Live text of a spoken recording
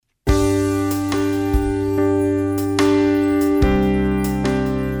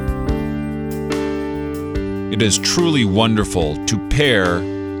it is truly wonderful to pair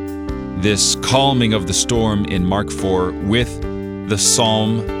this calming of the storm in Mark 4 with the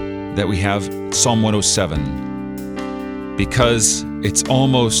psalm that we have, Psalm 107, because it's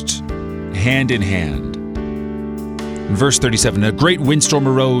almost hand in hand. In verse 37, a great windstorm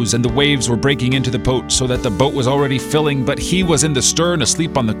arose, and the waves were breaking into the boat, so that the boat was already filling, but he was in the stern,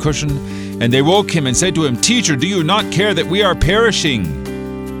 asleep on the cushion. And they woke him and said to him, "Teacher, do you not care that we are perishing?"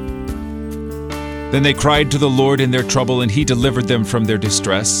 Then they cried to the Lord in their trouble, and he delivered them from their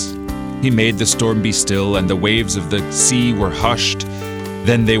distress. He made the storm be still, and the waves of the sea were hushed.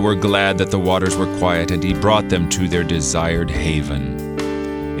 Then they were glad that the waters were quiet, and he brought them to their desired haven.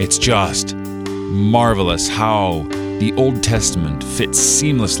 It's just marvelous how the Old Testament fits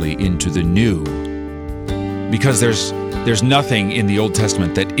seamlessly into the New, because there's nothing in the Old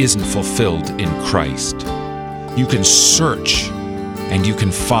Testament that isn't fulfilled in Christ. You can search and you can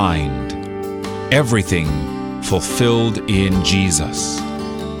find everything fulfilled in Jesus.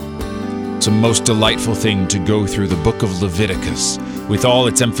 It's a most delightful thing to go through the book of Leviticus with all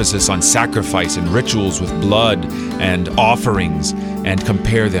its emphasis on sacrifice and rituals with blood and offerings, and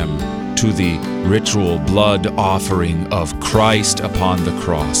compare them to the ritual blood offering of Christ upon the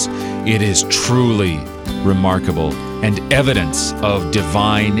cross. It is truly remarkable and evidence of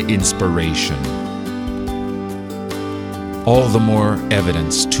divine inspiration. All the more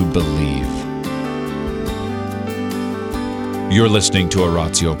evidence to believe. You're listening to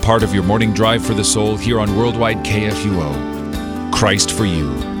Oratio, part of your morning drive for the soul here on Worldwide KFUO. Christ for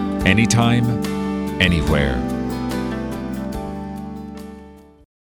you, anytime, anywhere.